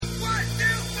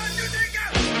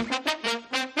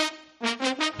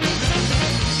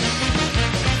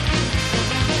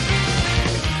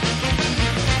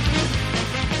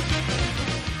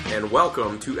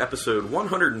welcome to episode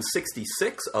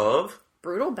 166 of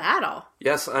Brutal Battle.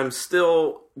 Yes, I'm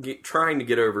still trying to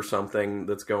get over something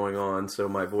that's going on, so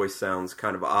my voice sounds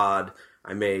kind of odd.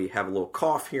 I may have a little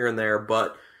cough here and there,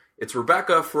 but it's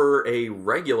Rebecca for a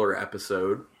regular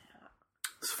episode.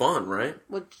 It's fun, right?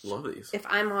 Which, love these. if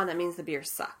I'm on, that means the beers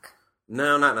suck.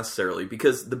 No, not necessarily,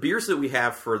 because the beers that we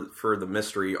have for the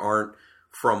mystery aren't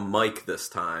from Mike this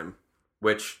time,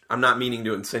 which I'm not meaning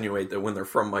to insinuate that when they're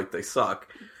from Mike they suck.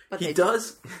 But he they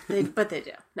does. But they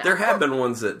do. No. There have been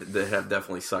ones that have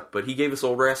definitely sucked, but he gave us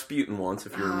Old Rasputin once,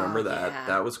 if you remember that. Yeah.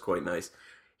 That was quite nice.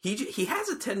 He has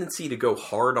a tendency to go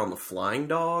hard on the Flying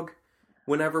Dog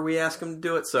whenever we ask him to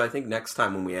do it, so I think next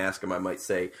time when we ask him, I might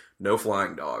say, no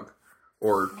Flying Dog,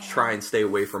 or try and stay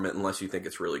away from it unless you think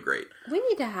it's really great. We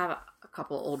need to have a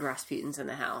couple Old Rasputins in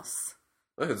the house.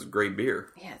 Look, it's a great beer.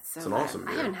 Yeah, it's an awesome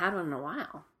beer. I haven't had one in a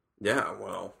while. Yeah,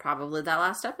 well. Probably that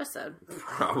last episode.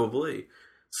 Probably.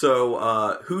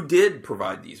 So, who did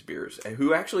provide these beers? And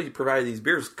who actually provided these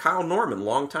beers? Kyle Norman,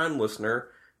 longtime listener.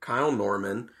 Kyle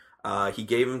Norman. He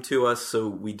gave them to us, so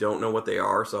we don't know what they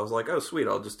are. So I was like, oh, sweet,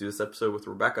 I'll just do this episode with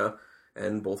Rebecca.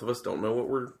 And both of us don't know what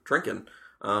we're drinking.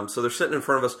 So they're sitting in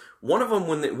front of us. One of them,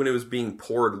 when it was being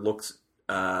poured, looks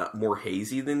more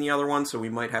hazy than the other one. So we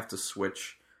might have to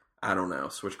switch, I don't know,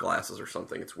 switch glasses or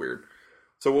something. It's weird.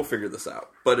 So we'll figure this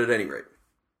out. But at any rate.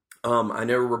 I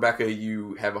know, Rebecca,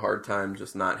 you have a hard time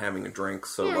just not having a drink,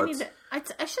 so let's... It's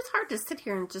just hard to sit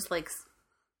here and just,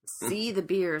 see the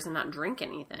beers and not drink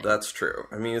anything. That's true.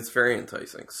 I mean, it's very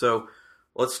enticing. So,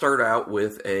 let's start out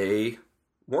with a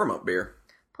warm-up beer.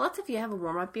 Plus, if you have a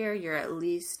warm-up beer, you're at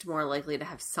least more likely to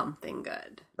have something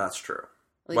good. That's true.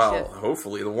 Well,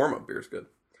 hopefully the warm-up beer is good.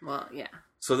 Well, yeah.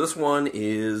 So, this one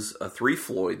is a Three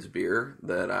Floyds beer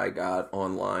that I got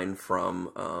online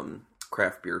from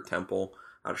Craft Beer Temple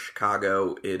out of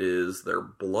Chicago. It is their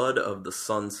Blood of the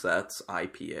Sunsets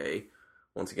IPA.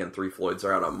 Once again, Three Floyds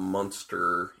are out of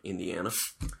Munster, Indiana.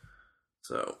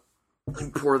 So, let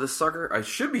me pour this sucker. I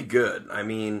should be good. I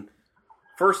mean,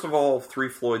 first of all, Three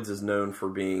Floyds is known for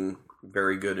being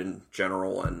very good in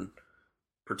general, and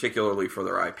particularly for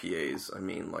their IPAs. I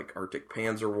mean, like Arctic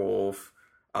Panzer Wolf,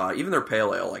 even their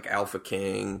pale ale, like Alpha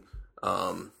King,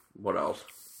 what else?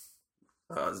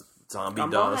 Zombie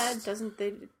Gumball Dust. Head, doesn't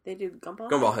they do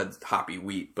Gumball Head? Gumball Head's hoppy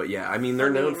wheat, but yeah, I mean, they're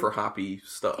known for hoppy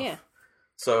stuff. Yeah.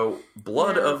 So,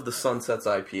 Blood of the Sunsets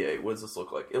IPA, what does this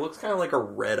look like? It looks kind of like a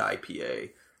red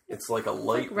IPA. It's like a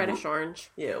light... Like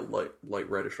reddish-orange. Yeah, light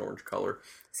reddish-orange color.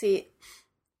 See,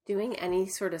 doing any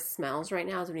sort of smells right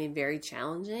now is going to be very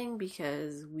challenging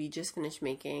because we just finished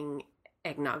making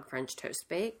eggnog French toast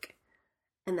bake.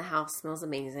 And the house smells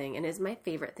amazing, and is my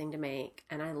favorite thing to make,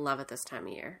 and I love it this time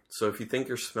of year. So if you think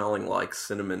you're smelling like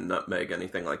cinnamon, nutmeg,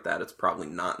 anything like that, it's probably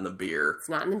not in the beer. It's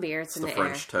not in the beer, it's in the air.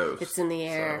 French toast. It's in the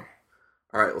air.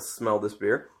 So, all right, let's smell this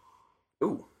beer.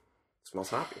 Ooh, it smells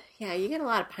hoppy. Yeah, you get a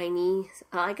lot of piney,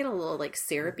 I get a little,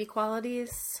 syrupy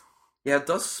qualities. Yeah, it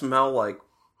does smell like,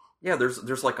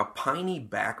 there's like a piney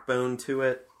backbone to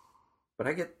it. But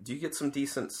do you get some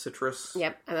decent citrus?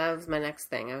 Yep, and that was my next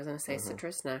thing. I was going to say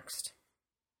citrus next.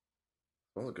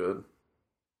 Smells good.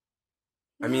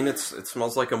 Yeah. I mean, it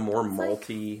smells like a more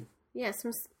malty...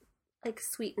 some,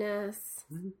 sweetness.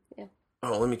 Mm-hmm. Yeah.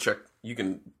 Oh, let me check. You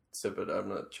can sip it. I'm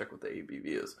going to check what the ABV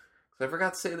is. Because I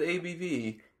forgot to say the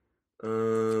ABV.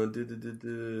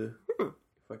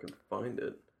 If I can find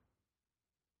it.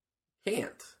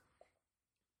 Can't.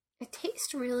 It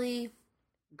tastes really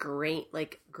grainy.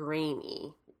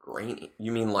 Grainy?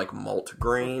 You mean like malt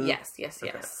grain? Yes.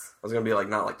 Okay. I was going to be like,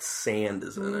 not like sand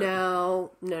is in it. No.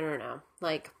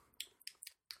 Like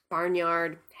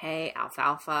barnyard, hay,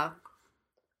 alfalfa.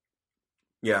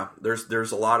 Yeah,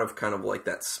 there's a lot of kind of like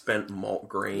that spent malt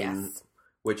grain, yes.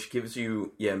 Which gives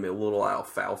you, a little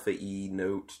alfalfa-y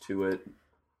note to it.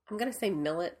 I'm going to say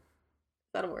millet.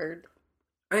 Is that a word?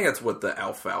 I think that's what the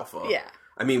alfalfa... Yeah.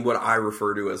 I mean, what I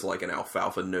refer to as like an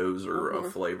alfalfa nose or a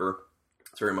flavor.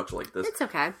 It's very much like this. It's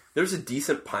okay. There's a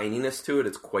decent pininess to it.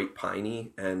 It's quite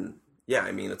piney. And yeah,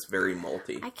 I mean, it's very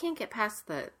malty. I can't get past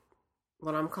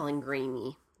what I'm calling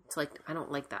grainy. It's like, I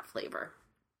don't like that flavor.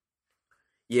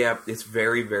 Yeah, it's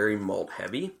very, very malt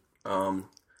heavy.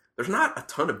 There's not a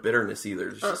ton of bitterness either.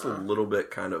 There's just a little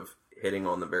bit kind of hitting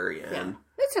on the very end.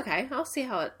 Yeah. It's okay. I'll see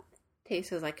how it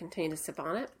tastes as I continue to sip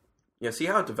on it. Yeah, see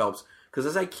how it develops. Because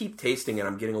as I keep tasting it,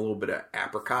 I'm getting a little bit of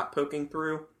apricot poking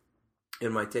through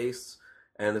in my tastes.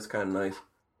 And it's kind of nice.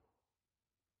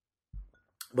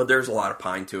 But there's a lot of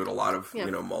pine to it, a lot of,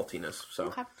 maltiness. So.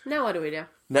 Okay. Now what do we do?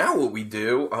 Now what we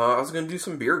do, I was going to do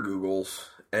some beer Googles.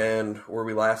 And where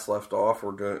we last left off,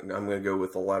 I'm going to go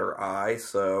with the letter I.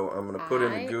 So I'm going to put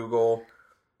into Google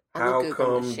On the How Google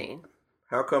come? machine.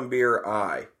 How come beer?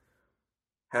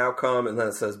 How come? And then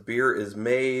it says beer is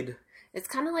made. It's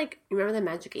kind of like, you remember the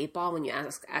Magic 8 Ball when you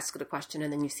ask it a question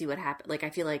and then you see what happened? Like, I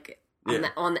feel like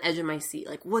on the edge of my seat,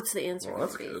 like, what's the answer? Well,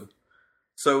 that's good.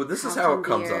 So this is how it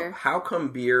comes up. How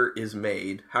come beer is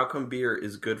made? How come beer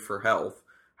is good for health?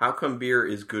 How come beer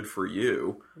is good for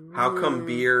you? How come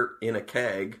beer in a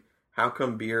keg? How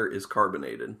come beer is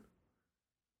carbonated?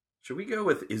 Should we go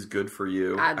with is good for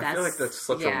you? I feel like that's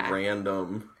such a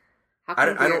random... I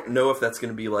don't know if that's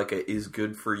going to be like a is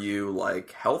good for you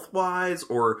like health-wise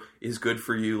or is good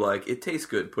for you like it tastes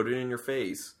good, put it in your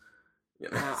face. You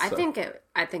know, I think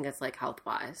it's like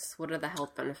health-wise. What are the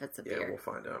health benefits of beer? Yeah, we'll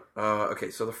find out. Okay,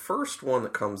 so the first one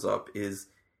that comes up is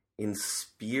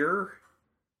Inspire,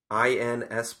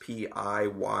 INSPIYR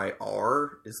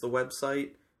is the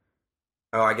website.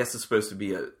 Oh, I guess it's supposed to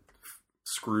be a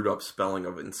screwed up spelling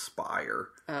of inspire.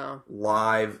 Oh.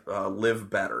 Live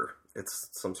better. It's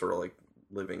some sort of like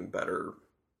living better.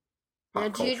 Now,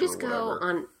 do you just go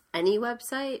on any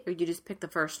website or do you just pick the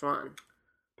first one?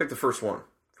 Pick the first one.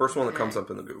 First one that comes up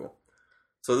in the Google.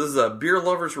 So this is a Beer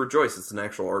Lovers Rejoice. It's an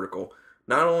actual article.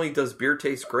 Not only does beer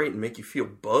taste great and make you feel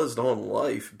buzzed on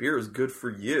life, beer is good for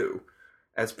you.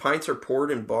 As pints are poured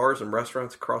in bars and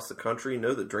restaurants across the country,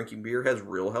 know that drinking beer has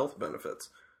real health benefits.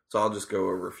 So I'll just go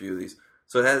over a few of these.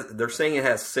 So they're saying it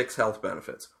has 6 health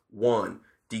benefits. 1,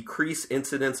 decrease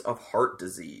incidence of heart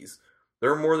disease.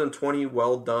 There are more than 20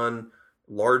 well-done,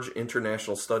 large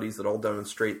international studies that all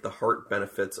demonstrate the heart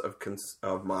benefits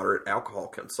of moderate alcohol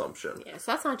consumption. Yeah,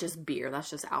 so that's not just beer,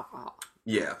 that's just alcohol.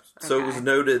 Yeah, so it was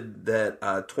noted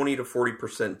that 20 to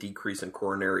 40% decrease in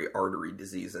coronary artery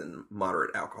disease in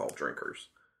moderate alcohol drinkers.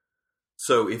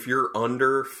 So if you're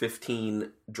under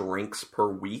 15 drinks per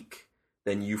week,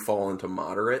 then you fall into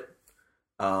moderate.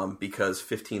 Because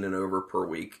 15 and over per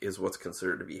week is what's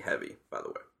considered to be heavy, by the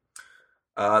way.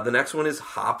 The next one is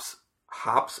hops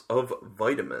of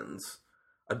vitamins.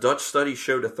 A Dutch study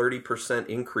showed a 30%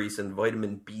 increase in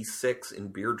vitamin B6 in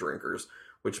beer drinkers,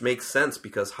 which makes sense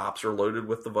because hops are loaded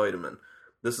with the vitamin.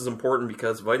 This is important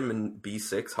because vitamin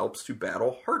B6 helps to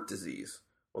battle heart disease.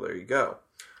 Well, there you go.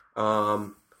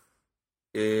 And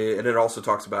it also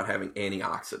talks about having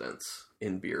antioxidants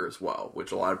in beer as well,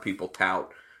 which a lot of people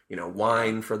tout. You know,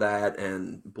 wine for that,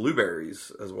 and blueberries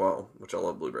as well, which I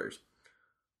love blueberries.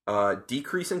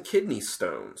 Decrease in kidney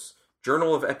stones.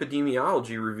 Journal of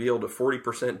Epidemiology revealed a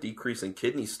 40% decrease in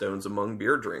kidney stones among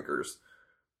beer drinkers.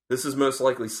 This is most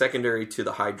likely secondary to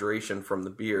the hydration from the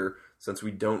beer, since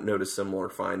we don't notice similar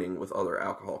finding with other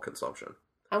alcohol consumption.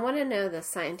 I want to know the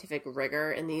scientific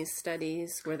rigor in these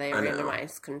studies. Were they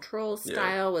randomized control style?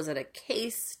 Yeah. Was it a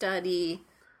case study?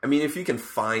 I mean, if you can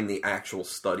find the actual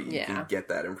study, you can get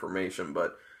that information,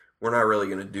 but we're not really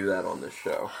going to do that on this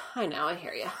show. I know, I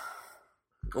hear you.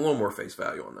 A little more face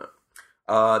value on that.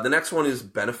 The next one is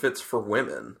benefits for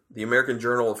women. The American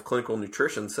Journal of Clinical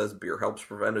Nutrition says beer helps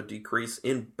prevent a decrease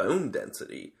in bone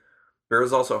density. Beer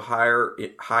is also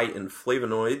high in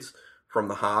flavonoids from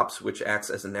the hops, which acts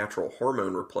as a natural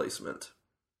hormone replacement.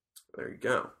 There you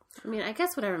go. I mean, I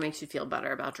guess whatever makes you feel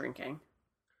better about drinking.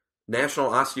 National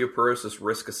Osteoporosis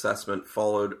Risk Assessment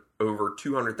followed over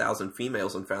 200,000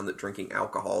 females and found that drinking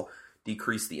alcohol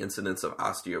decreased the incidence of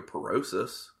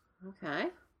osteoporosis. Okay.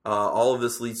 All of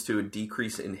this leads to a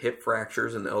decrease in hip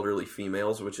fractures in elderly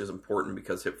females, which is important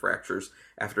because hip fractures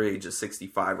after age of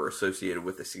 65 are associated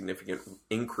with a significant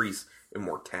increase in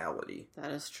mortality.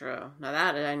 That is true. Now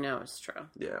that I know is true.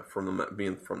 Yeah,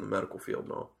 being from the medical field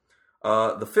and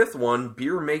all. The fifth one,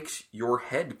 beer makes your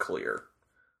head clear.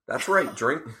 That's right,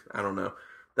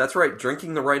 That's right,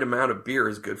 drinking the right amount of beer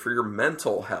is good for your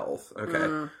mental health.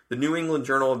 Okay. The New England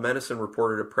Journal of Medicine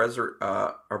reported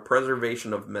a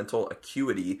preservation of mental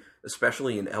acuity,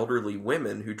 especially in elderly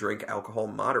women who drink alcohol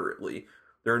moderately.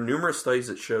 There are numerous studies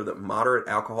that show that moderate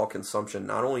alcohol consumption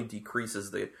not only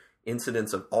decreases the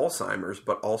incidence of Alzheimer's,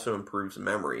 but also improves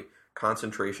memory,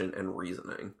 concentration, and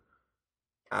reasoning.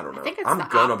 I don't know. I think it's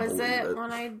the opposite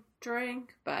when I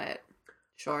drink, but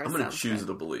sure. I'm going to choose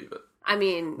to believe it. I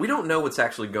mean, we don't know what's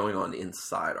actually going on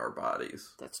inside our bodies.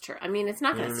 That's true. I mean, it's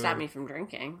not going to stop me from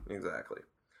drinking. Exactly.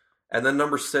 And then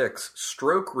number 6,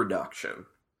 stroke reduction.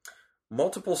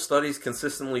 Multiple studies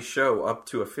consistently show up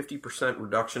to a 50%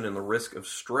 reduction in the risk of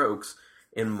strokes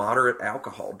in moderate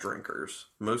alcohol drinkers.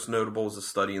 Most notable is a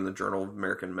study in the Journal of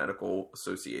American Medical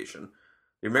Association.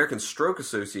 The American Stroke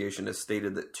Association has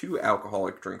stated that 2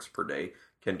 alcoholic drinks per day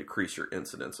can decrease your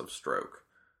incidence of stroke.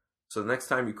 So the next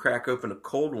time you crack open a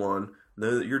cold one,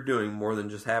 know that you're doing more than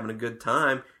just having a good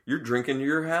time. You're drinking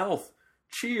your health.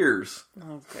 Cheers.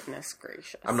 Oh, goodness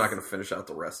gracious. I'm not going to finish out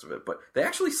the rest of it, but they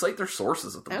actually cite their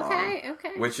sources at the bottom.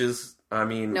 Okay. Which is, I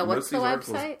mean, No, most of these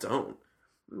articles website? don't.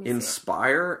 Let me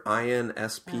Inspire,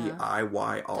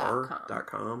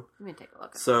 INSPIYR.com. Let me take a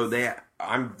look at So this.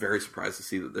 I'm very surprised to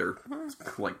see that they're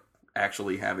like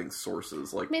actually having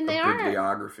sources, like I mean, they a are.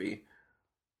 bibliography.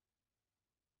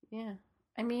 Yeah.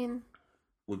 I mean,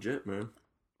 Legit, man.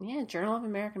 yeah, Journal of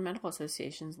American Medical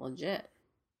Association's legit.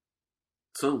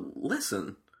 So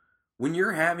listen, when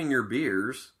you're having your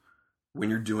beers, when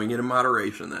you're doing it in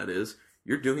moderation, that is,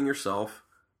 you're doing yourself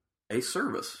a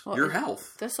service. Well, your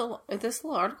health. This little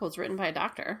article is written by a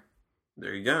doctor.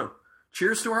 There you go.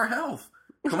 Cheers to our health.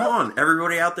 Come on,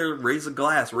 everybody out there, raise a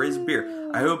glass, raise a beer.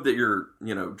 I hope that you're,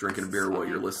 drinking a beer while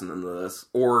you're listening to this,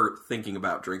 or thinking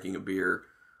about drinking a beer,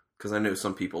 because I know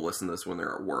some people listen to this when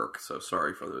they're at work, so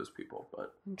sorry for those people.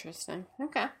 But Interesting.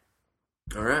 Okay.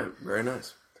 all right, very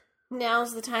nice.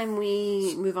 Now's the time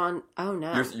we move on. Oh,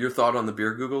 no. Your thought on the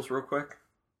beer Googles real quick?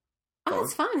 Oh,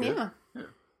 that's fine, yeah.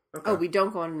 Okay. Oh, we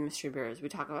don't go on to mystery beers. We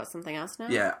talk about something else now?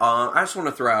 Yeah, I just want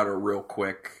to throw out a real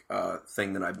quick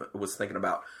thing that I was thinking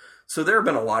about. So there have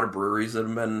been a lot of breweries that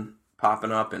have been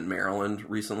popping up in Maryland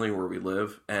recently where we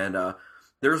live. And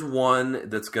there's one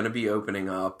that's going to be opening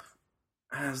up.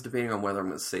 I was debating on whether I'm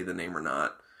going to say the name or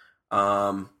not.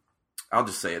 I'll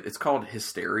just say it. It's called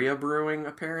Hysteria Brewing,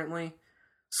 apparently.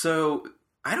 So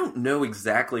I don't know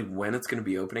exactly when it's going to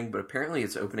be opening, but apparently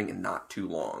it's opening in not too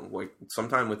long, like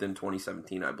sometime within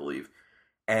 2017, I believe.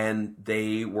 And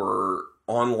they were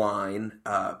online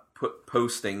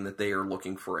posting that they are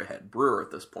looking for a head brewer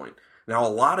at this point. Now,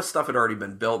 a lot of stuff had already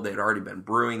been built. They'd already been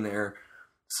brewing there.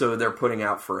 So they're putting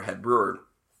out for a head brewer.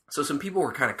 So some people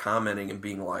were kind of commenting and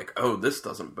being like, oh, this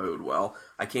doesn't bode well.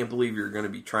 I can't believe you're going to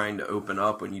be trying to open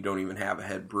up when you don't even have a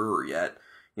head brewer yet.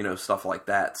 Stuff like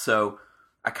that. So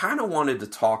I kind of wanted to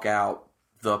talk out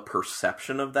the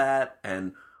perception of that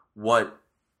and what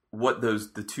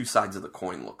the two sides of the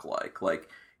coin look like. Like,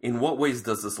 in what ways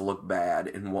does this look bad?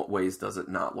 In what ways does it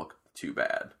not look too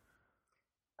bad?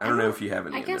 I don't know if you have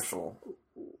any initial.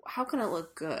 How can it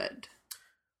look good?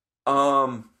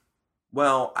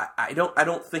 Well, I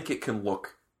don't think it can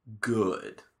look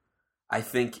good. I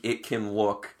think it can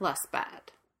look less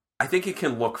bad. I think it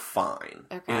can look fine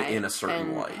in a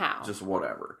certain light. How? Just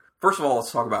whatever. First of all,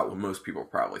 let's talk about what most people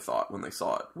probably thought when they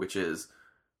saw it, which is,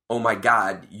 oh my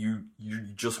God, you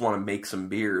just want to make some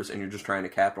beers and you're just trying to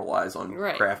capitalize on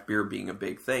craft beer being a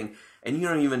big thing. And you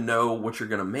don't even know what you're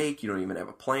going to make. You don't even have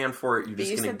a plan for it.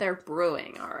 You said they're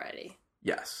brewing already.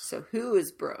 Yes. So who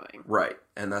is brewing? Right.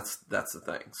 And that's the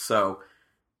thing. So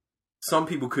some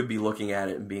people could be looking at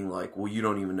it and being like, well, you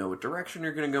don't even know what direction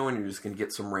you're going to go in. You're just going to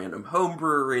get some random home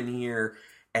brewer in here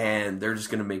and they're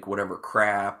just going to make whatever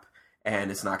crap.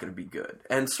 And it's not going to be good.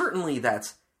 And certainly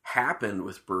that's happened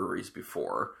with breweries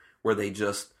before, where they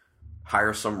just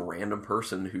hire some random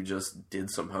person who just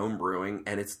did some home brewing,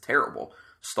 and it's terrible.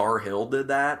 Star Hill did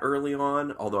that early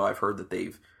on, although I've heard that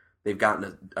they've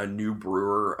gotten a new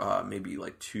brewer maybe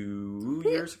like 2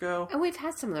 years ago. And we've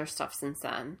had some of their stuff since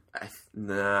then. I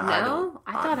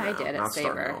thought I did at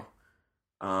Saber.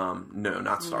 No,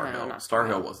 not Star Hill. Not Star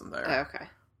Hill wasn't there. Oh, okay.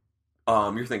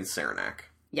 You're thinking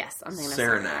Saranac. Yes, I'm thinking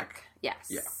Saranac. Yes.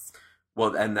 Yeah.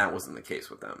 Well, and that wasn't the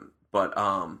case with them. But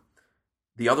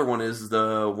the other one is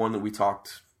the one that we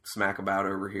talked smack about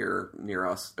over here near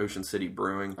us, Ocean City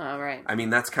Brewing. Oh, right. I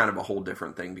mean, that's kind of a whole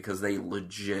different thing because they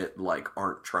legit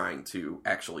aren't trying to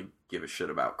actually give a shit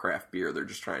about craft beer. They're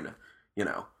just trying to,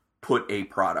 put a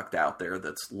product out there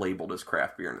that's labeled as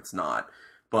craft beer and it's not.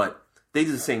 But they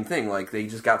do the same thing. Like, they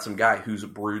just got some guy who's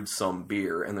brewed some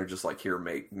beer and they're just like, here,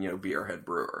 make, be our head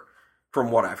brewer.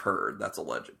 From what I've heard, that's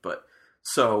alleged. But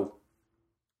so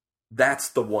that's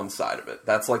the one side of it.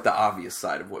 That's like the obvious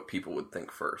side of what people would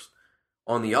think first.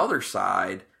 On the other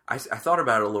side, I thought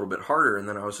about it a little bit harder, and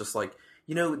then I was just like,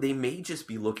 they may just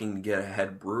be looking to get a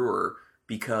head brewer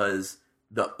because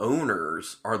the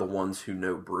owners are the ones who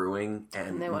know brewing.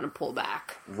 And they want to pull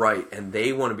back. Right, and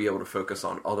they want to be able to focus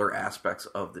on other aspects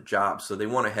of the job. So they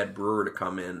want a head brewer to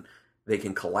come in they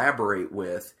can collaborate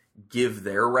with, give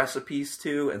their recipes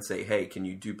to, and say, hey, can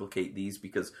you duplicate these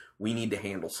because we need to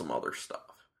handle some other stuff.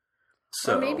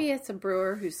 So or maybe it's a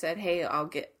brewer who said, hey, I'll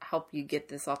help you get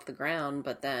this off the ground,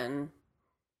 but then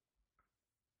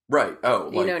right.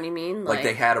 Oh, you know what I mean? Like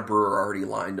they had a brewer already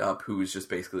lined up who was just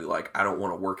basically like, I don't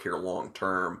want to work here long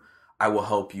term. I will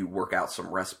help you work out some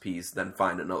recipes, then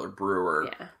find another brewer,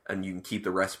 and you can keep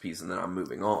the recipes, and then I'm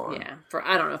moving on. Yeah,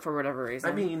 I don't know, for whatever reason.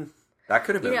 I mean, that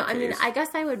could have been the case. I mean, I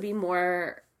guess I would be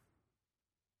more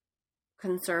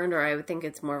concerned, or I would think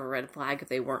it's more of a red flag if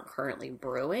they weren't currently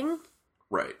brewing.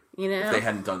 Right. You know? If they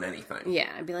hadn't done anything. Yeah,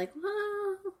 I'd be like,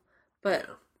 well, but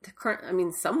the current, I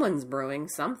mean, someone's brewing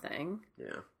something.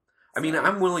 Yeah. I mean,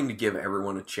 I'm willing to give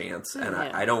everyone a chance, and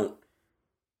I'm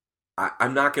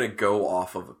not going to go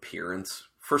off of appearance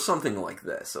for something like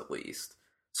this, at least.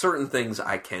 Certain things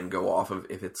I can go off of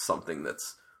if it's something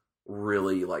that's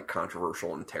really, like,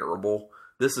 controversial and terrible.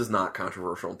 This is not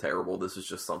controversial and terrible. This is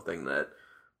just something that,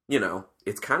 you know,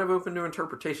 it's kind of open to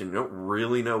interpretation. You don't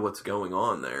really know what's going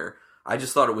on there. I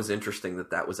just thought it was interesting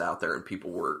that was out there and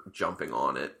people were jumping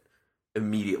on it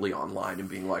immediately online and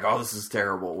being like, oh, this is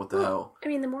terrible. What the hell? I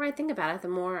mean, the more I think about it, the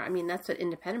more, I mean, that's what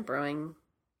independent brewing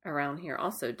around here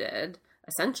also did,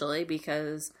 essentially,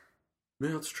 because...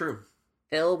 Yeah, that's true.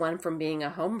 Phil went from being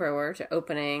a home brewer to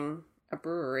opening a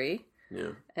brewery.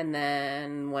 Yeah. And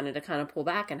then wanted to kind of pull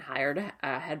back and hired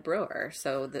a head brewer.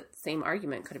 So the same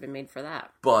argument could have been made for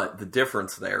that. But the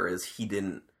difference there is he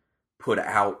didn't put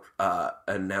out an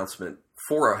announcement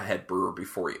for a head brewer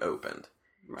before he opened.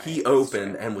 Right, he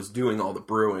opened and was doing all the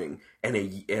brewing,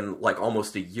 and like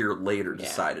almost a year later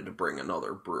decided to bring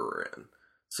another brewer in.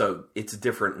 So it's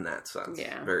different in that sense.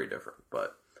 Yeah. Very different.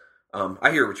 But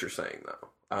I hear what you're saying, though.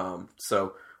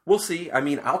 So... we'll see. I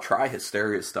mean, I'll try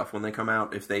Hysteria stuff when they come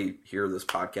out. If they hear this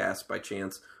podcast by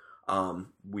chance,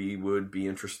 we would be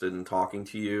interested in talking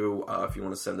to you. If you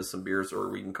want to send us some beers, or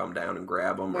we can come down and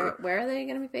grab them. Where are they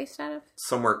going to be based out of?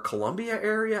 Somewhere Columbia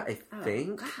area, I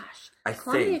think. Gosh. I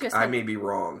think. I may be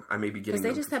wrong. I may be getting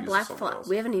them confused. Because they just have Black Flag.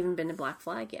 We haven't even been to Black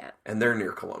Flag yet. And they're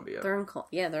near Columbia. They're in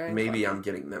Maybe Columbia. I'm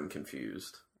getting them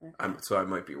confused. Okay. So I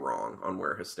might be wrong on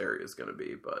where Hysteria is going to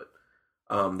be, but...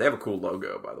 they have a cool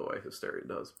logo, by the way. Hysteria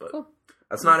does, but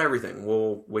that's not everything.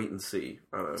 We'll wait and see.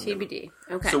 TBD.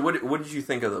 Okay. So, what did you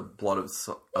think of the Blood of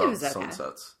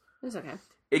Sunsets? It was okay.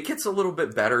 It gets a little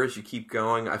bit better as you keep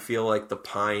going. I feel like the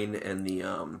pine and the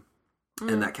and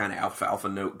that kind of alfalfa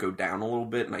note go down a little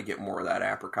bit, and I get more of that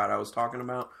apricot I was talking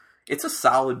about. It's a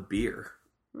solid beer.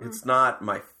 It's not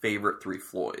my favorite Three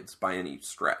Floyds by any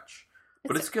stretch,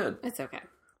 but it's good. It's okay.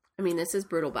 I mean, this is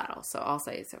Brutal Battle, so I'll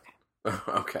say it's okay.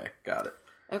 Okay, got it.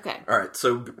 Okay. All right,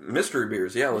 so mystery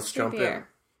beers. Yeah, let's jump in.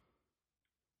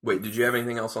 Wait, did you have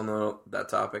anything else on that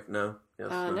topic? No? Yes,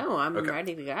 no, I'm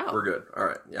ready to go. We're good. All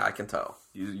right. Yeah, I can tell.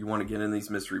 You want to get in these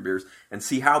mystery beers and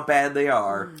see how bad they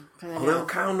are. Although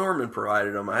Kyle Norman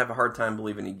provided them, I have a hard time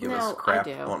believing he'd give us crap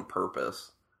on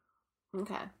purpose.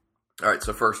 Okay. All right,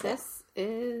 so first one. This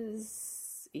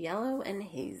is yellow and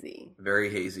hazy. Very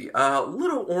hazy.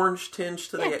 Little orange tinge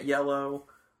to the yellow,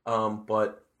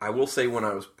 but... I will say when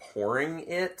I was pouring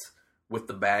it with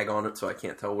the bag on it, so I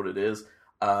can't tell what it is,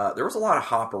 there was a lot of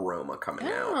hop aroma coming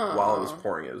out while I was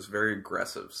pouring it. It was very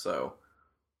aggressive, so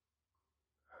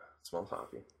it smells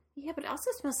hoppy. Yeah, but it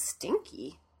also smells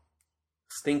stinky.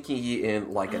 Stinky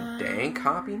in like a dank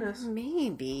hoppiness?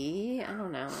 Maybe. I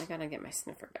don't know. I gotta get my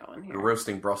sniffer going here. We're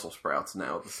roasting Brussels sprouts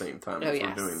now at the same time as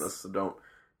we're doing this, so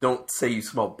don't say you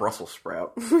smell Brussels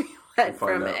sprout. We went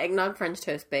from eggnog French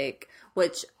toast bake,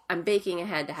 which I'm baking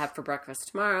ahead to have for breakfast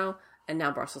tomorrow, and now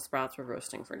Brussels sprouts we're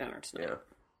roasting for dinner tonight. Yeah.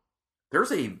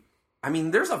 There's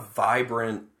a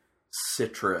vibrant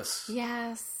citrus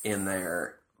in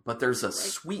there, but there's a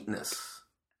sweetness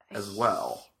as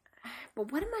well.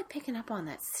 But what am I picking up on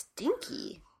that's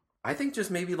stinky? I think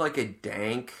just maybe like that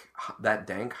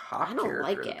dank hop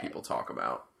character that people talk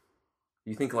about.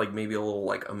 You think like maybe a little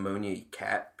like ammonia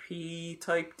cat pee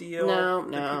type deal? No.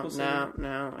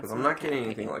 Because I'm not getting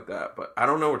anything like that, but I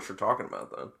don't know what you're talking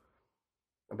about then.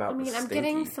 I'm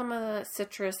getting some of the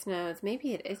citrus notes.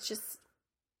 Maybe it's just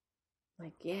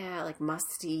like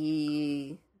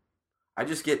musty. I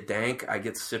just get dank. I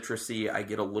get citrusy. I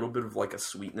get a little bit of like a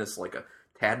sweetness, like a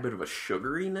tad bit of a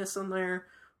sugariness in there.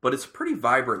 But it's pretty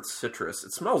vibrant citrus.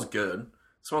 It smells good.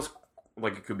 It smells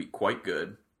like it could be quite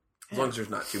good. As long as there's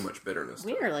not too much bitterness.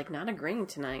 We are like not agreeing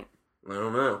tonight. I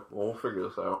don't know. We'll figure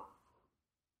this out.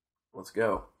 Let's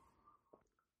go.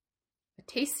 It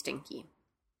tastes stinky.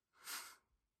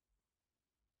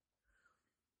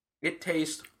 I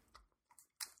taste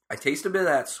a bit of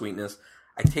that sweetness.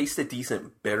 I taste a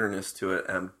decent bitterness to it,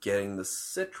 and I'm getting the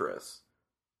citrus.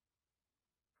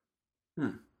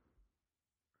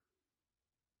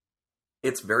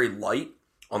 It's very light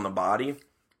on the body.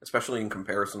 Especially in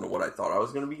comparison to what I thought I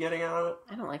was going to be getting out of it.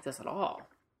 I don't like this at all.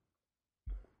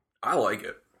 I like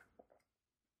it.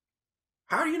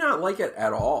 How do you not like it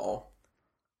at all?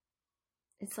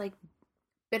 It's like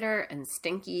bitter and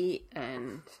stinky,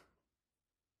 and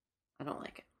I don't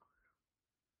like it.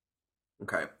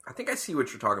 Okay. I think I see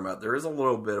what you're talking about. There is a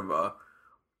little bit of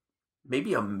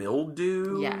maybe a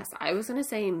mildew. Yes, I was going to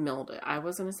say mildew. I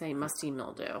was going to say musty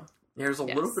mildew. Yeah, there's a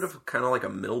Yes. little bit of kind of like a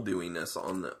mildewiness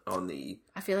on the.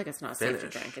 I feel like it's not safe to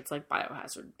Finish. drink. It's like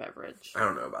biohazard beverage. I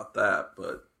don't know about that,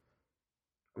 but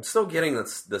I'm still getting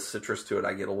the citrus to it.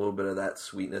 I get a little bit of that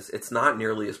sweetness. It's not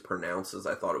nearly as pronounced as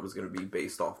I thought it was going to be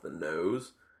based off the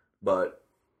nose, but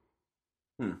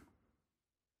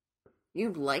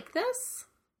You like this?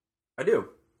 I do.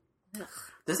 Ugh.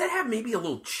 Does that have maybe a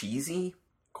little cheesy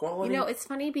quality? You know, it's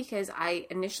funny because I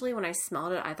initially, when I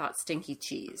smelled it, I thought stinky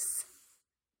cheese.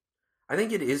 I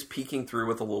think it is peeking through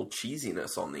with a little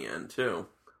cheesiness on the end too,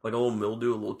 like a little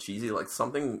mildew, a little cheesy. Like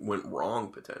something went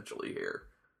wrong potentially here.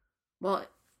 Well,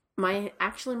 my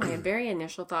very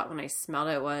initial thought when I smelled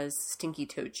it was stinky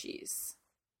toe cheese.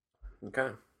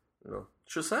 Okay,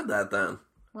 should have said that then.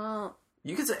 Well,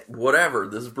 You can say whatever.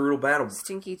 This is Brutal Battle.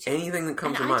 stinky cheese. Anything that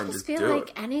comes And to I mind, just just feel do like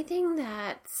it. anything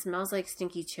that smells like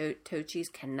stinky toe cheese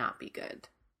cannot be good.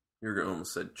 You're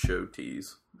almost said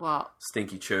choties. Well,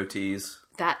 Stinky choties.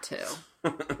 that too.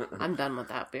 I'm done with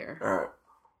that beer. All right.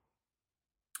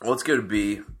 Well, let's go to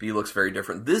B. B looks very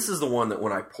different. This is the one that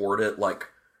when I poured it, like,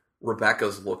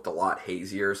 Rebecca's looked a lot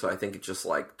hazier, so I think it just,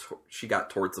 like, she got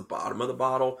towards the bottom of the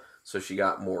bottle, so she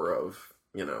got more of,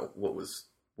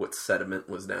 what sediment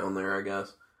was down there, I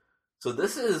guess. So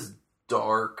this is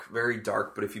dark, very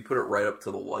dark, but if you put it right up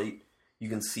to the light, you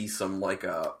can see some, like,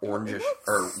 orangish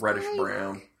or reddish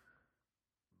brown.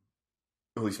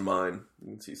 At least mine.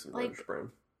 You can see some reddish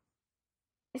brown.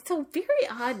 It's a very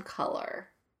odd color.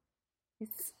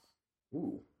 It's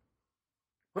Ooh.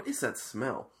 What is that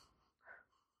smell?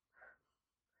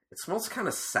 It smells kind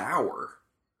of sour.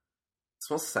 It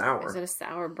smells sour. Is it a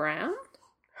sour brown?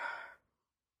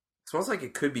 It smells like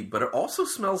it could be, but it also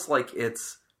smells like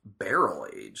it's barrel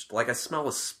aged. Like I smell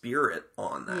a spirit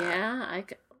on that. Yeah,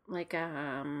 Like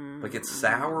it's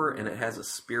sour and it has a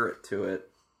spirit to it.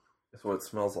 That's what it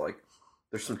smells like.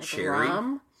 There's some like cherry.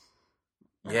 rum.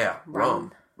 Yeah,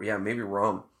 rum. Yeah, maybe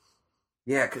rum.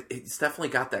 Yeah, 'cause it's definitely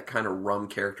got that kind of rum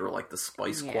character, like the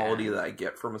spice quality that I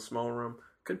get from a small rum.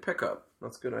 Good pickup.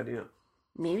 That's a good idea.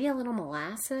 Maybe a little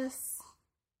molasses.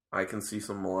 I can see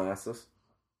some molasses.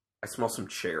 I smell some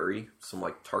cherry, some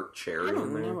like tart cherry I in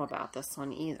don't there. know about this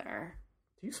one either.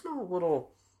 Do you smell a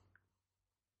little,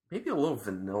 maybe a little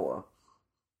vanilla?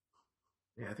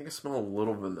 Yeah, I think I smell a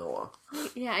little vanilla.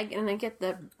 Yeah, and I get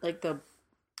the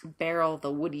barrel,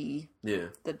 the woody, Yeah.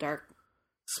 the dark.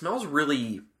 Smells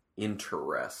really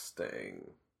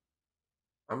interesting.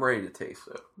 I'm ready to taste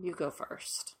it. You go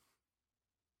first.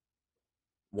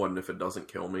 One, if it doesn't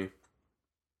kill me,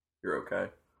 you're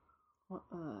okay. I'm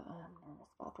nervous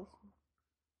about this one.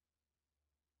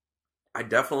 I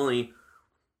definitely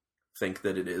think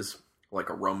that it is like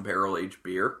a rum barrel aged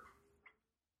beer.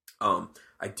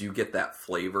 I do get that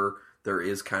flavor. There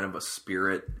is kind of a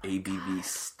spirit ABV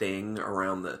sting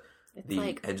around the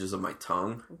like edges of my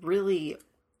tongue. Really,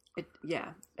 a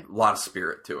A lot of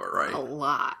spirit to it, right?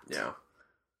 lot. Yeah.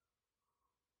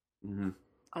 Mm-hmm.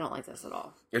 I don't like this at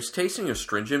all. It's tasting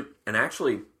astringent, and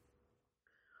actually,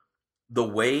 the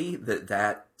way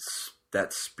that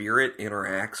spirit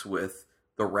interacts with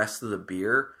the rest of the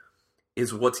beer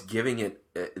is what's giving it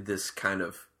this kind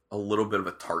of a little bit of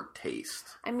a tart taste.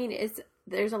 I mean,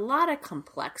 there's a lot of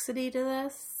complexity to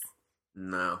this.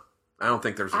 No, I don't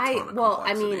think there's a ton of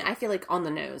complexity. I feel like on the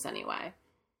nose anyway.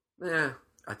 Yeah,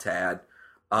 a tad.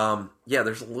 Yeah,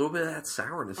 there's a little bit of that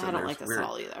sourness in I there. don't like It's this weird. at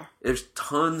all either. There's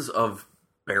tons of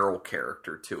barrel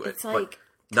character to it. It's like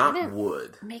but not kind of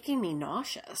wood. making me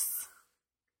nauseous.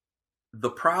 The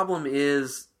problem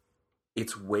is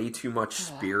it's way too much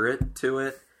spirit to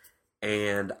it,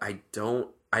 and I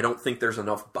don't think there's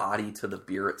enough body to the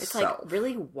beer It's itself. like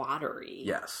really watery.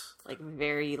 Yes. Like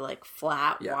very like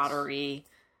flat, Yes. watery.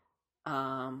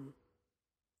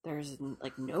 There's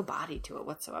like no body to it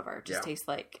whatsoever. It just tastes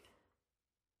like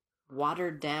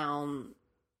watered down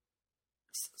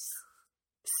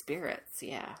spirits.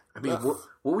 Yeah. I mean, Ugh.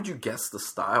 what would you guess the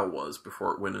style was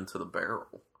before it went into the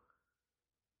barrel?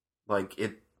 Like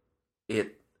it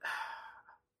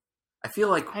I feel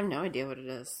like I have no idea what it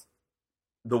is.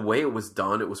 the way it was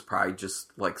done, it was probably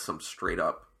just like some straight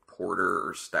up porter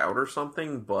or stout or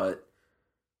something, but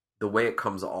the way it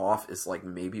comes off is like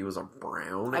maybe it was a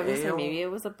brown I was ale. saying maybe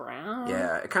it was a brown.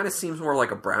 Yeah, it kind of seems more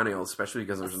like a brown ale, especially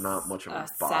because there's not much of a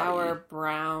body. Sour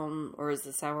brown, or is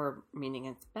the sour meaning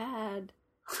it's bad?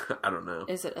 I don't know.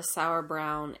 Is it a sour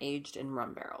brown aged in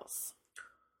rum barrels?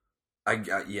 I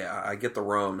get the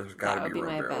rum. There's got That to would be be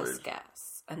rum my barrel best aged.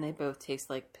 guess. And they both taste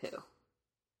like poo.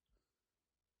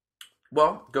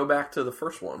 Well, go back to the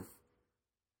first one.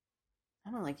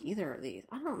 I don't like either of these.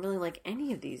 I don't really like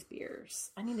any of these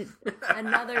beers. I needed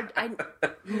another. I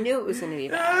knew it was going to be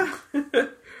bad.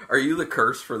 Are you the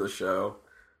curse for the show?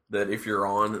 that if you're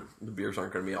on, the beers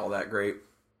aren't going to be all that great.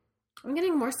 I'm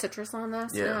getting more citrus on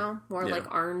this now. More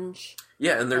like orange.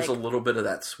 Yeah, and there's a little bit of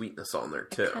that sweetness on there,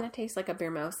 too. It kind of tastes like a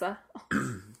beer mimosa.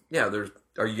 Yeah,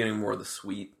 are you getting more of the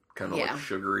sweet, kind of like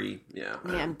sugary? Yeah.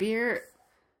 Yeah, and beer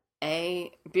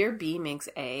B makes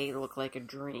A look like a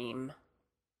dream.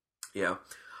 Yeah.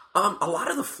 A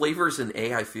lot of the flavors in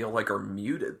A, I feel like, are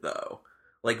muted, though.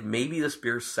 Like, maybe this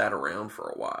beer sat around for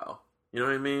a while. You know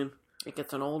what I mean? Like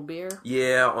it's an old beer?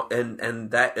 Yeah,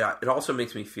 and that it also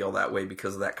makes me feel that way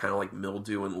because of that kind of like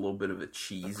mildew and a little bit of a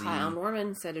cheesy... Kyle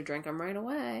Norman said to drink them right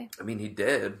away. I mean, he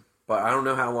did, but I don't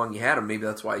know how long he had them. Maybe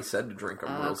that's why he said to drink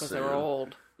them real soon. Because they were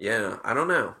old. Yeah, I don't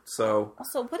know. So...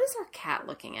 Also, what is our cat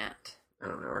looking at? I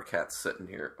don't know. Our cat's sitting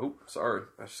here. Oh, sorry.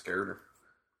 I scared her.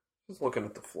 She's looking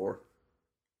at the floor.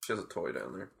 She has a toy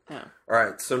down there. Oh.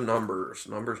 Alright, so numbers.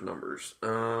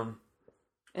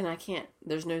 And I can't...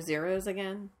 There's no zeros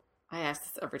again? I ask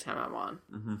this every time I'm on.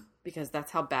 Mm-hmm. Because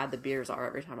that's how bad the beers are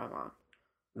every time I'm on.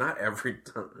 Not every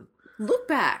time. Look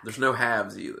back! There's no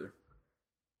halves either.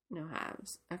 No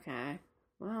halves. Okay.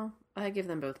 Well, I give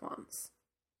them both ones.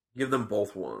 Give them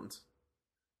both ones.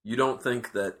 You don't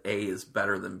think that A is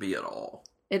better than B at all?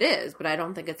 It is, but I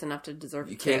don't think it's enough to deserve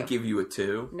You can't give you a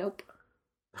 2? Nope.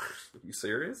 Are you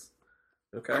serious?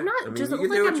 Okay. I'm not. I mean, Does it you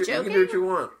look can like do I'm joking? You can do what you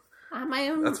want. On my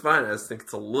own. That's fine. I just think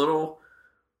it's a little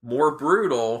more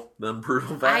brutal than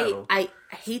Brutal Battle. I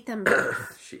hate them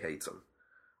both. She hates them.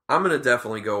 I'm going to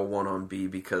definitely go 1 on B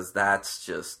because that's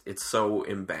just, it's so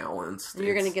imbalanced.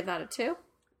 You're going to give that a 2?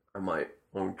 I might.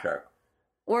 Let me check.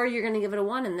 Or you're going to give it a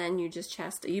 1 and then you just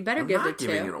You better give it a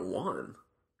 2. I'm not giving it a 1.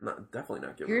 Definitely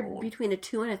not giving it a 1. You're between a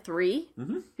 2 and a 3?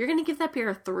 Mm-hmm. You're going to give that beer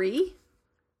a 3?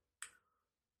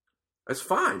 It's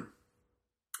fine.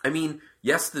 I mean,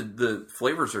 yes, the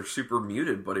flavors are super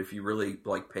muted, but if you really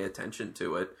like pay attention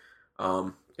to it,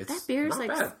 it's that beer's not like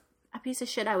bad. a piece of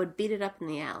shit. I would beat it up in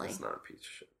the alley. It's not a piece of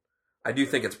shit. I do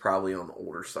think it's probably on the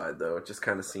older side, though. It just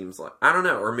kind of seems like, I don't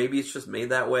know, or maybe it's just made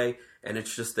that way, and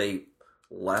it's just a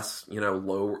less,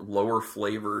 lower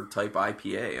flavored type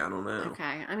IPA. I don't know.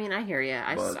 Okay, I mean, I hear you.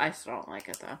 I still don't like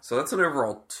it though. So that's an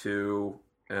overall 2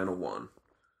 and a 1.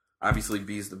 Obviously,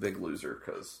 B's the big loser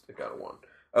because it got a 1.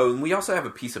 Oh, and we also have a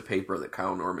piece of paper that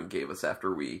Kyle Norman gave us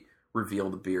after we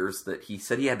revealed the beers that he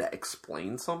said he had to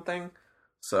explain something.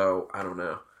 So, I don't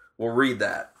know. We'll read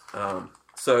that.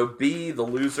 So, B, the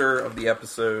loser of the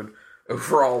episode,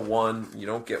 overall 1, you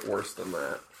don't get worse than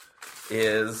that,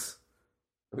 is...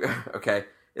 Okay,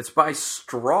 it's by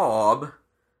Straub.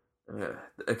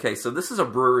 Okay, so this is a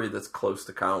brewery that's close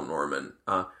to Kyle Norman.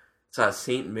 It's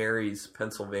St. Mary's,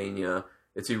 Pennsylvania.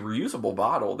 It's a reusable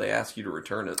bottle. They ask you to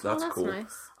return it. That's cool.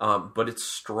 Nice. But it's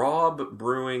Straub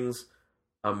Brewing's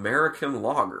American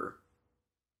Lager.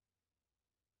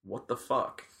 What the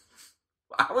fuck?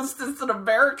 How is this an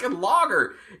American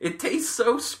Lager? It tastes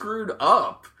so screwed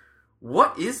up.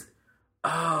 What is...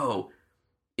 Oh,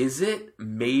 is it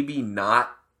maybe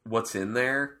not what's in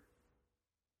there?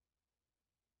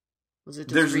 Was it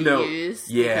just reused?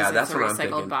 Yeah, that's what I'm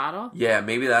thinking. Recycled bottle? Yeah,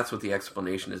 maybe that's what the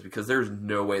explanation is, because there's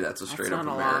no way that's a straight up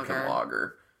American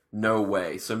lager. No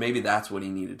way. So maybe that's what he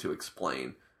needed to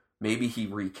explain. Maybe he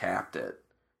recapped it.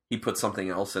 He put something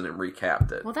else in and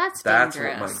recapped it. Well, that's what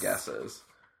my guess is.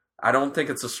 I don't think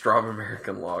it's a Straub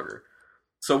American lager.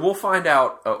 So we'll find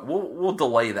out. We'll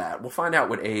delay that. We'll find out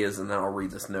what A is, and then I'll read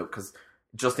this note, because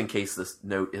just in case this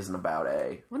note isn't about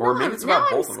A. Well, or maybe it's about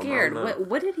both I'm of them. Scared.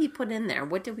 What did he put in there?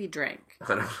 What did we drink?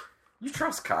 I don't, you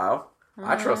trust Kyle.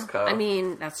 I trust Kyle. I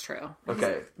mean, that's true.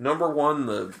 Okay, number 1,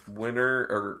 the winner,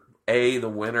 or A, the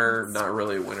winner. Not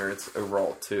really a winner. It's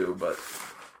overall 2, but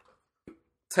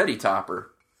Teddy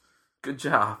Topper. Good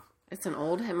job. It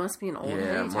must be an old Teddy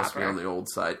Topper. It must be on the old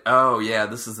side. Oh, yeah,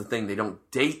 this is the thing. They don't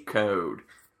date code.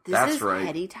 That's right.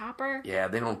 Teddy Topper? Yeah,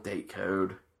 they don't date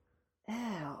code. Ew.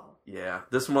 Yeah,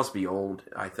 this must be old,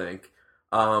 I think.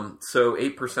 So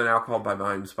 8% alcohol by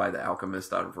volumes by The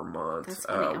Alchemist out of Vermont. That's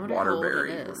funny. I wonder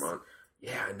Waterbury, how old it is. Vermont.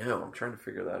 Yeah, I know. I'm trying to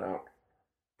figure that out.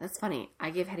 That's funny.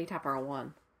 I gave Teddy Topper a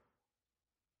 1.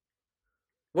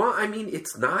 Well, I mean,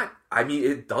 it's not... I mean,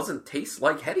 it doesn't taste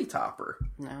like Heady Topper.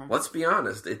 No. Let's be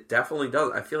honest. It definitely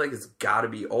does. I feel like it's got to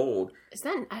be old.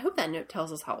 I hope that note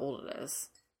tells us how old it is.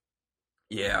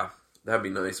 Yeah, that'd be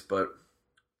nice, but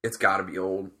it's got to be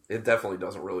old. It definitely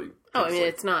doesn't really... Oh, I mean,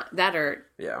 it's not that or...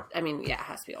 Yeah. I mean, yeah, it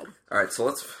has to be old. All right, so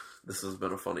let's... This has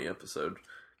been a funny episode,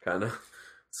 kind of.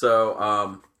 So,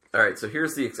 all right, so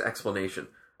here's the explanation.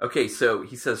 Okay, so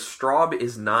he says Straub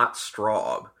is not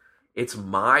Straub. It's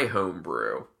my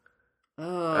homebrew.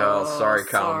 Oh, sorry,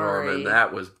 Kyle Norman.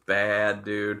 That was bad,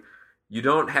 dude. You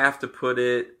don't have to put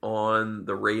it on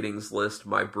the ratings list.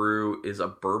 My brew is a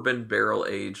bourbon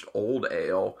barrel-aged old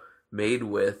ale made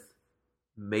with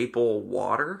maple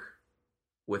water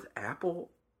with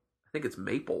apple. I think it's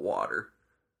maple water.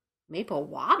 Maple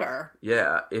water?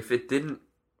 Yeah, if it didn't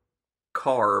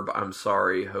carb, I'm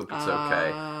sorry. Hope it's okay.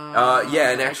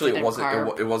 Yeah, and actually it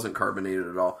wasn't. It wasn't carbonated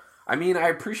at all. I mean, I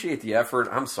appreciate the effort.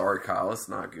 I'm sorry, Kyle. It's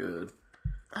not good.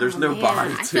 There's no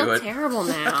body to it. I feel terrible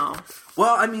now.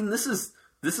 Well, I mean, this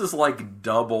is like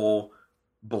double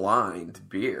blind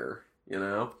beer, you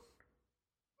know?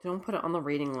 Don't put it on the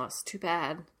rating list. Too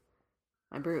bad.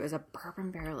 My brew is a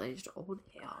bourbon barrel-aged old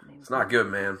ale. It's not good,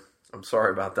 man. I'm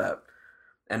sorry about that.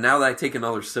 And now that I take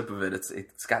another sip of it,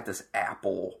 it's got this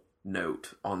apple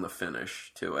note on the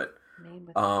finish to it.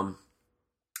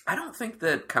 I don't think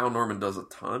that Kyle Norman does a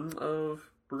ton of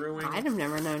brewing. I'd have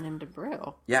never known him to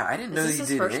brew. Yeah, I didn't know he did. Is this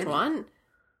his first one?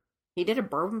 He did a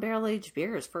bourbon barrel-aged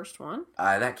beer, his first one?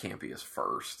 That can't be his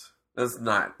first. That's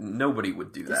not... Nobody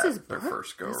would do that their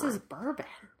first go around. This is bourbon.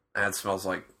 That smells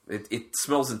like... It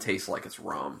smells and tastes like it's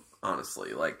rum,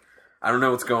 honestly. Like, I don't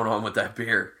know what's going on with that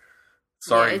beer.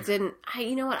 Sorry. Yeah, it didn't...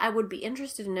 you know what? I would be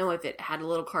interested to know if it had a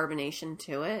little carbonation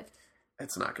to it.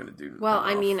 It's not going to do well,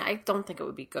 enough. I mean, I don't think it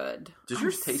would be good. Does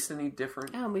yours taste any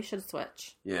different? Oh, we should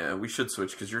switch. Yeah, we should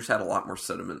switch because yours had a lot more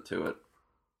sediment to it.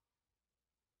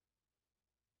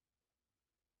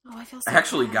 Oh, I feel so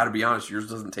Actually, bad. Gotta be honest, yours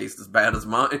doesn't taste as bad as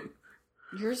mine.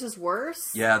 Yours is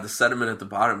worse? Yeah, the sediment at the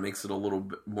bottom makes it a little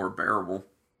bit more bearable.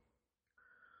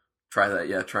 Try that,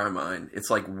 yeah, try mine. It's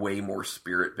like way more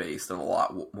spirit-based and a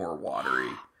lot more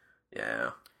watery.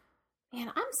 Yeah.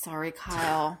 Man, I'm sorry,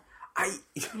 Kyle.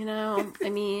 You know, I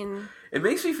mean... It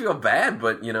makes me feel bad,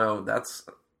 but, you know, that's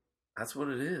what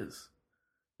it is.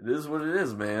 It is what it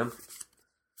is, man.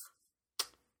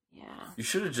 Yeah. You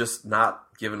should have just not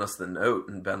given us the note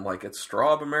and been like, it's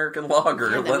Straub American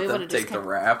Lager, and let them take the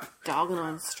rap. Dogging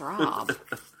on Straub.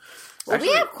 Well, actually,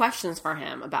 we have questions for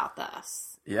him about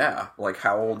this. Yeah, like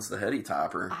how old's the Heady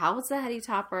Topper? How old's the Heady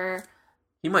Topper?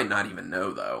 He might not even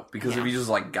know, though, because if he just,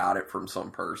 like, got it from some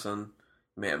person...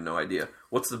 You may have no idea.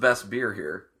 What's the best beer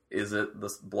here? Is it the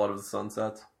Blood of the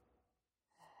Sunsets?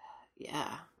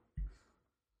 Yeah.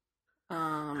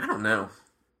 I don't know.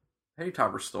 Heady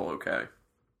Topper's still okay.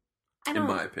 In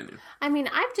my opinion. I mean,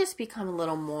 I've just become a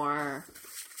little more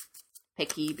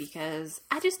picky because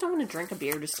I just don't want to drink a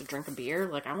beer just to drink a beer.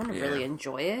 Like, I want to really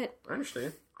enjoy it. I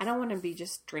understand. I don't want to be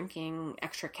just drinking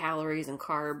extra calories and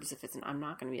carbs if I'm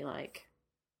not going to be like...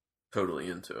 Totally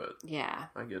into it. Yeah.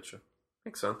 I get you.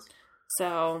 Makes sense.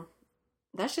 So,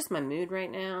 that's just my mood right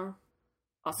now.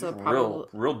 Also, probably...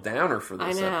 Real downer for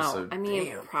this episode. I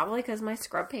mean, probably because my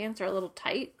scrub pants are a little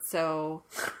tight, so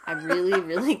I really,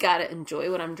 really gotta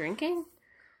enjoy what I'm drinking.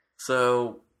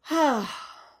 So...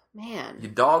 Man. You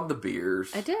dogged the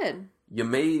beers. I did. You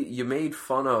made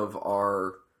fun of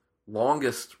our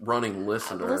longest running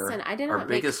listener. Listen, I didn't... Our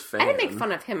biggest fan. I didn't make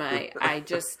fun of him. I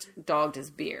just dogged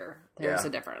his beer. There's a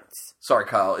difference. Sorry,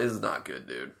 Kyle. It is not good,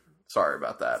 dude. Sorry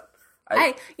about that.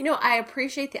 I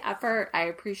appreciate the effort. I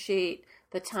appreciate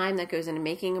the time that goes into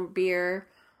making a beer,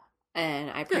 and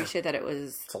I appreciate that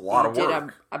it's a lot of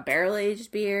work. A barrel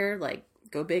aged beer, like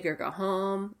go big or go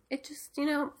home. It just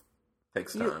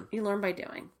takes time. You learn by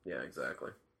doing. Yeah,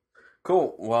 exactly.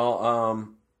 Cool. Well,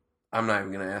 I'm not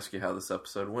even going to ask you how this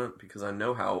episode went because I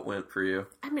know how it went for you.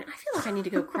 I mean, I feel like I need to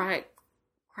go cry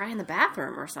in the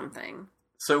bathroom or something.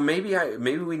 So maybe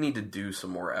we need to do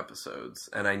some more episodes,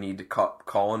 and I need to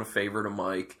call in a favor to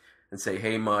Mike and say,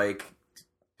 "Hey, Mike,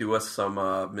 do us some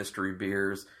mystery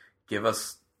beers. Give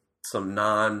us some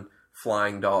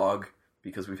non-Flying Dog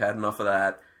because we've had enough of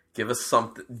that. Give us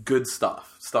some good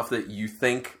stuff that you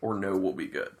think or know will be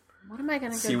good." What am I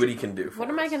going to see what he can do? What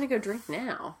am I going to go drink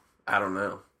now? I don't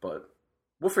know, but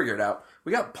we'll figure it out.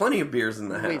 We got plenty of beers in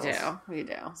the house. We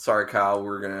do. Sorry, Kyle,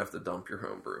 we're going to have to dump your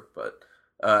homebrew, but.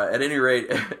 At any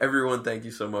rate, everyone, thank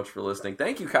you so much for listening.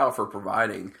 Thank you, Kyle, for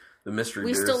providing the mystery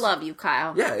beers. We still love you,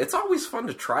 Kyle. Yeah, it's always fun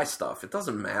to try stuff. It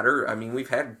doesn't matter. I mean, we've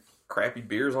had crappy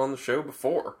beers on the show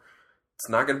before. It's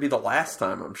not going to be the last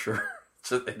time, I'm sure.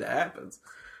 It happens.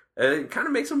 It kind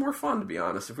of makes it more fun, to be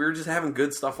honest. If we were just having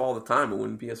good stuff all the time, it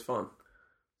wouldn't be as fun.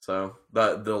 So,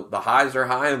 the highs are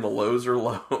high and the lows are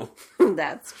low.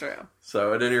 That's true.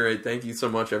 So, at any rate, thank you so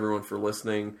much, everyone, for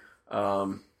listening.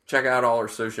 Check out all our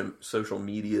social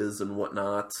medias and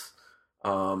whatnot.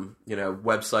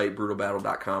 Website,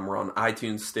 brutalbattle.com. We're on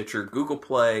iTunes, Stitcher, Google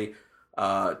Play,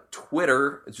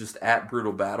 Twitter. It's just at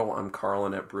Brutal Battle. I'm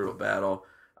Carlin at Brutal Battle.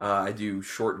 I do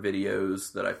short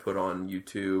videos that I put on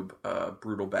YouTube.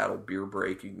 Brutal Battle Beer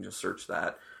Break. You can just search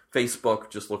that. Facebook,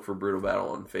 just look for Brutal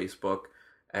Battle on Facebook.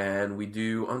 And we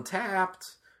do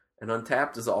Untapped, and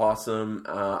Untapped is awesome.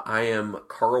 I am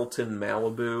Carlton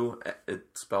Malibu,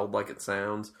 it's spelled like it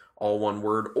sounds, all one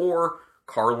word, or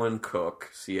Carlin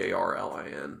Cook,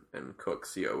 Carlin, and Cook,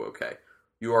 Cook.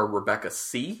 You are Rebecca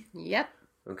C? Yep.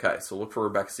 Okay, so look for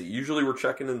Rebecca C. Usually we're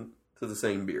checking into the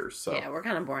same beers, so yeah, we're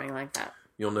kind of boring like that.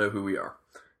 You'll know who we are.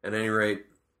 At any rate,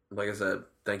 like I said,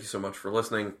 thank you so much for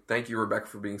listening. Thank you, Rebecca,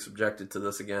 for being subjected to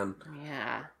this again.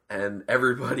 Yeah. And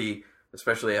everybody,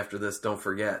 especially after this, don't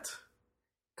forget.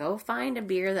 Go find a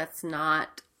beer that's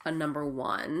not a number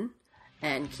one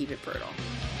and keep it brutal.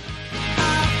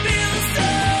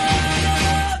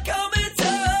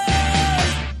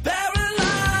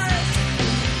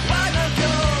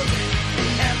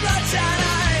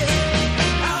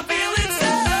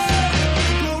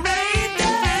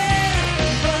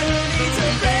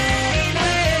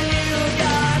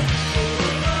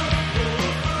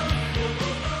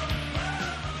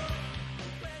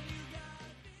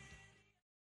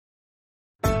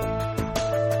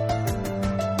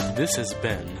 This has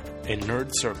been a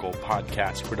Nerd Circle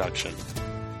podcast production.